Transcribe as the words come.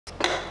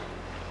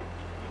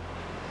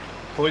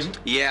Poisoned?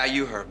 Yeah,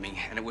 you heard me.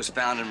 And it was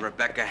found in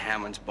Rebecca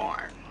Hammond's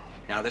barn.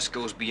 Now, this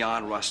goes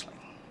beyond rustling.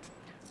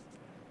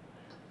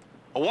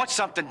 I want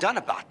something done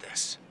about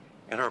this.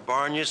 In her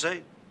barn, you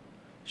say?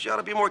 She ought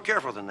to be more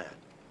careful than that.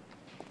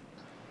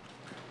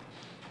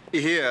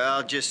 Here,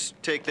 I'll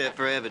just take that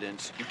for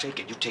evidence. You take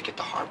it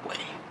the hard way.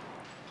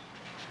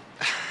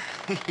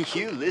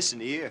 You listen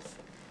here.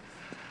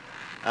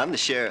 I'm the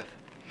sheriff.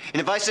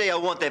 And if I say I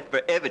want that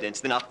for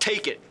evidence, then I'll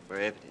take it for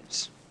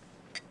evidence.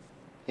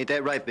 Ain't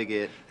that right, Big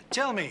Ed?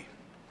 Tell me,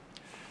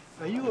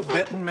 are you a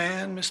betting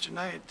man, Mr.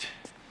 Knight?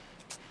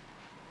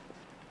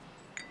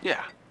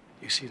 Yeah.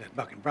 You see that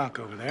bucking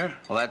Bronco over there?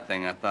 Well, that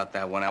thing, I thought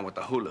that went out with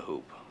the hula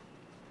hoop.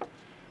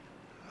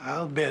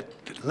 I'll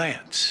bet that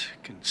Lance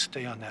can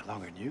stay on that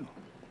longer than you.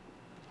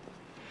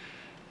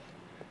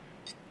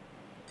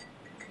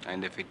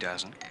 And if he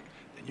doesn't?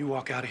 Then you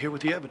walk out of here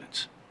with the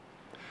evidence.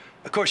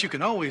 Of course, you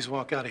can always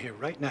walk out of here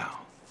right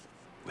now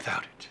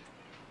without it.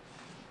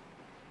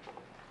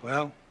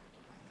 Well,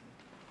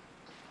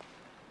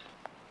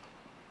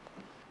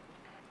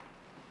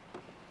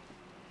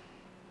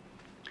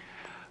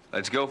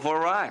 let's go for a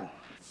ride.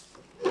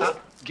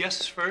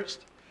 guests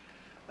first.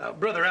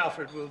 Brother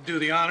Alfred will do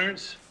the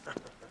honors.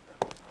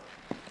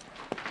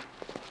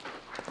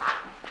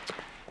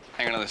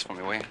 Hang on to this for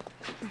me, will you?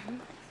 Mm-hmm.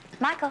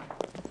 Michael,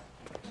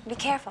 be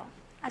careful.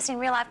 I've seen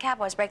real-life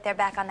cowboys break their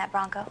back on that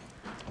Bronco.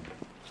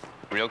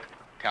 Real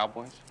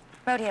cowboys?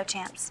 Rodeo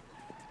champs.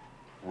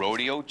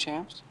 Rodeo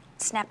champs?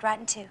 Snapped right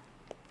in two.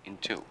 In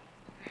two.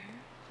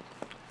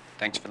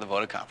 Thanks for the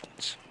vote of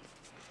confidence.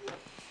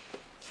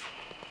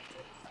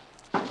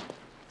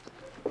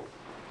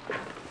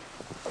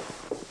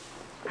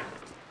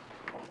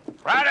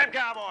 Ride it,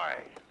 cowboy!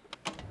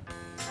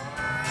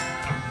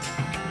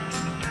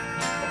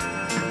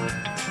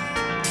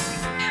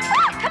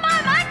 Woo! Come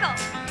on, Michael!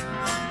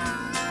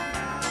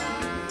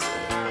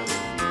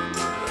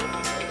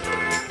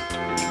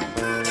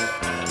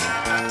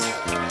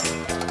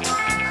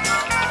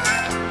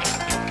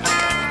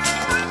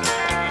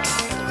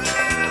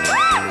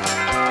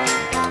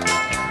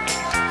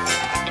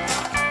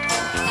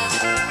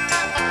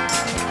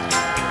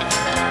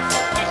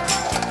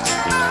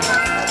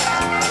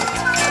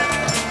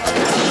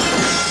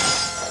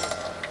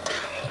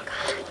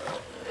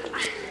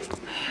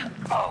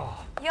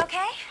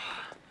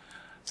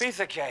 Piece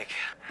of cake.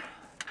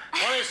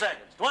 20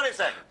 seconds, 20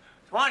 seconds.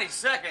 20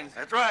 seconds?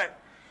 That's right.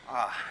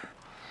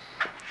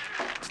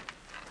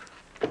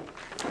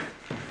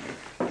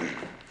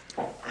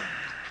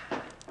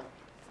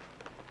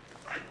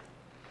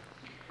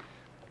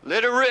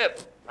 Let her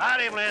rip. Ride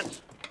him,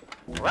 Lance.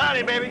 Ride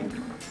him, baby.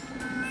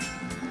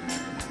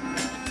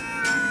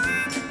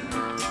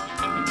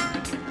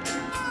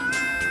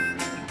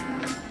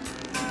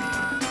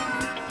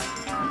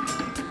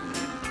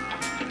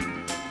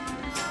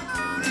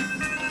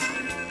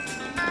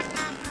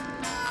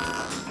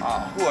 Oh,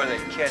 who are they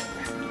kidding?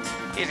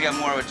 He's got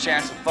more of a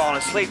chance of falling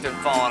asleep than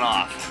falling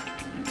off.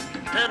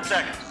 10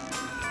 seconds.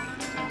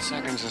 10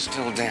 seconds is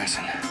still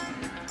dancing.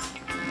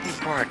 Hey,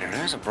 partner,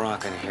 there's a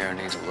bronc in here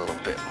needs a little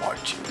bit more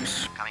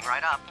juice. Coming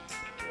right up.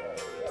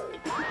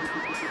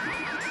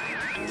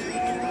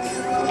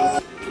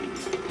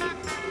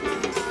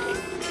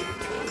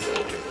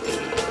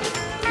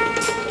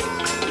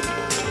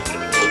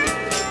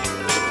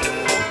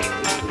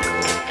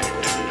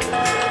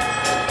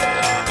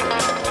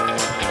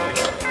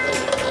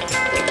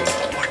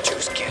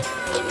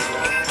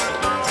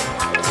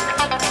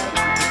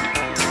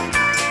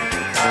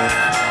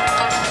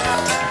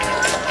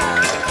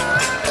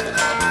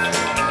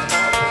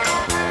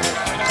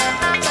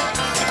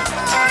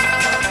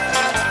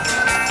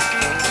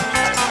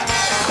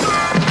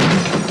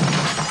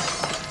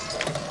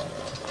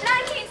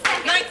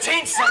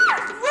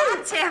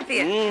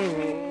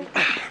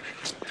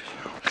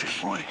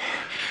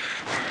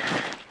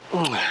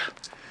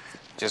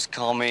 Just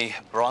call me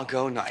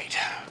Bronco Knight.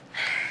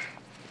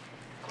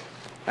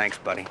 Thanks,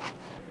 buddy.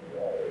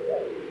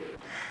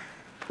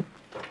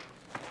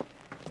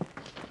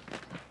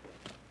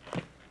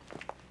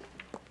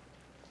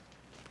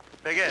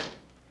 Big Ed.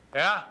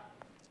 Yeah?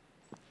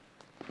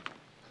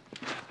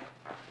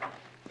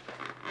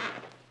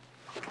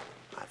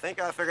 I think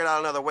I figured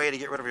out another way to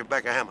get rid of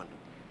Rebecca Hammond.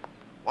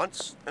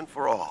 Once and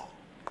for all.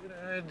 Good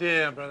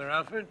idea, Brother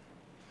Alfred.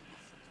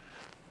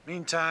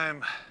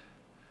 Meantime,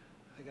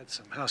 I got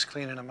some house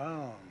cleaning of my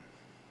own.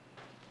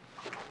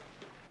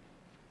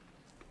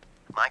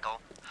 Michael,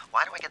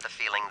 why do I get the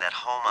feeling that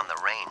Home on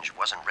the Range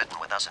wasn't written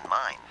with us in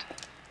mind?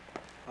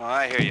 Oh,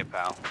 I hear you,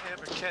 pal. If I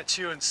ever catch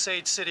you in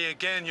Sage City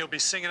again, you'll be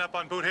singing up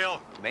on Boot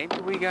Hill. Maybe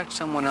we got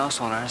someone else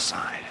on our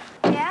side.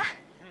 Yeah?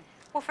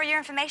 Well, for your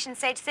information,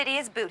 Sage City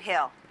is Boot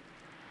Hill.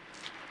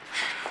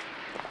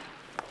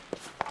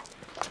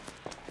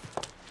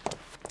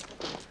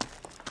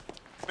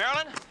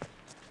 Marilyn?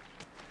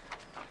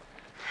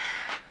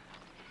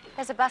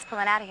 There's a bus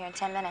pulling out of here in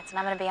 10 minutes, and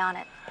I'm going to be on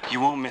it. You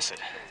won't miss it.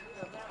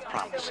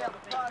 Promise.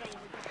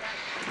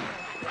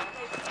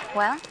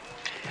 Well?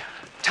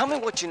 Tell me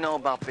what you know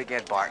about Big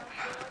Ed Barton.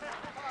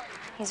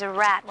 He's a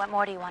rat. What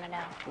more do you want to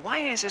know? Why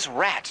is this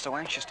rat so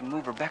anxious to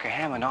move Rebecca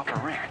Hammond off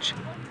her ranch?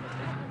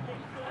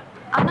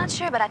 I'm not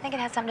sure, but I think it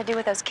has something to do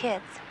with those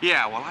kids.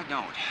 Yeah, well, I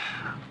don't.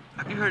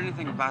 Have you heard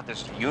anything about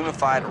this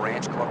Unified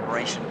Ranch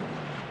Corporation?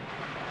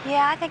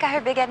 Yeah, I think I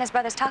heard Big Ed and his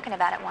brothers talking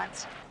about it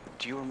once.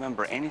 Do you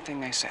remember anything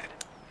they said?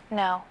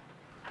 No.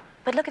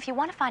 But look, if you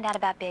want to find out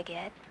about Big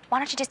Ed, why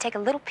don't you just take a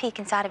little peek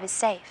inside of his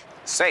safe?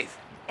 Safe?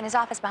 In his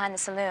office behind the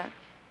saloon.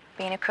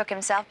 Being a crook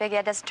himself, Big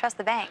Ed doesn't trust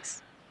the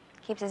banks.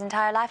 Keeps his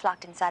entire life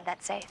locked inside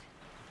that safe.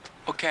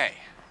 Okay,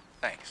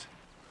 thanks.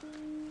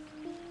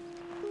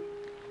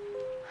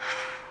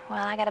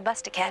 Well, I got a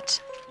bus to catch.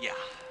 Yeah.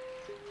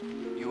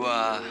 You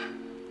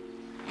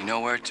know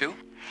where to?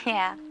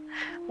 Yeah,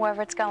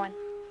 wherever it's going.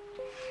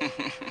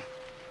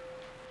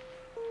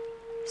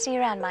 See you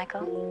around,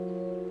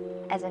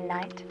 Michael. As in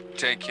Knight.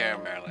 Take care,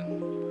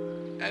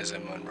 Marilyn. As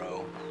in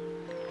Monroe.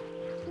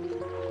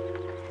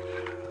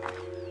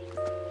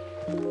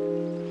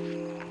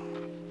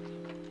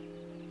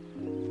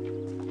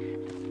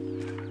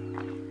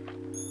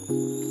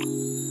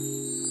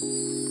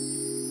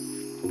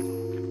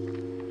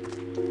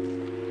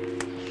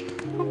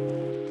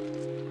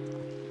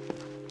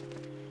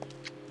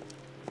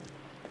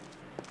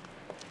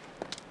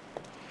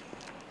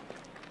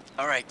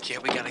 All right,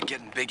 kid, we gotta get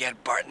in Big Ed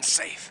Barton's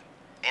safe.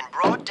 In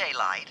broad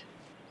daylight?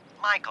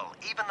 Michael,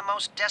 even the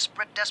most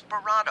desperate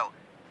desperado.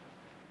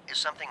 Is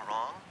something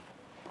wrong?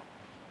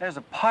 There's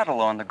a puddle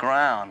on the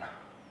ground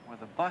where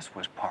the bus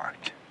was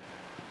parked.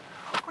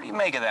 What do you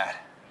make of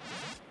that?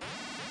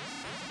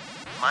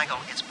 Michael,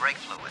 it's brake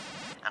fluid.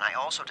 And I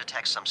also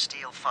detect some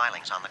steel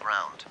filings on the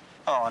ground.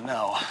 Oh,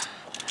 no.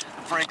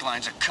 Brake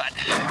lines are cut.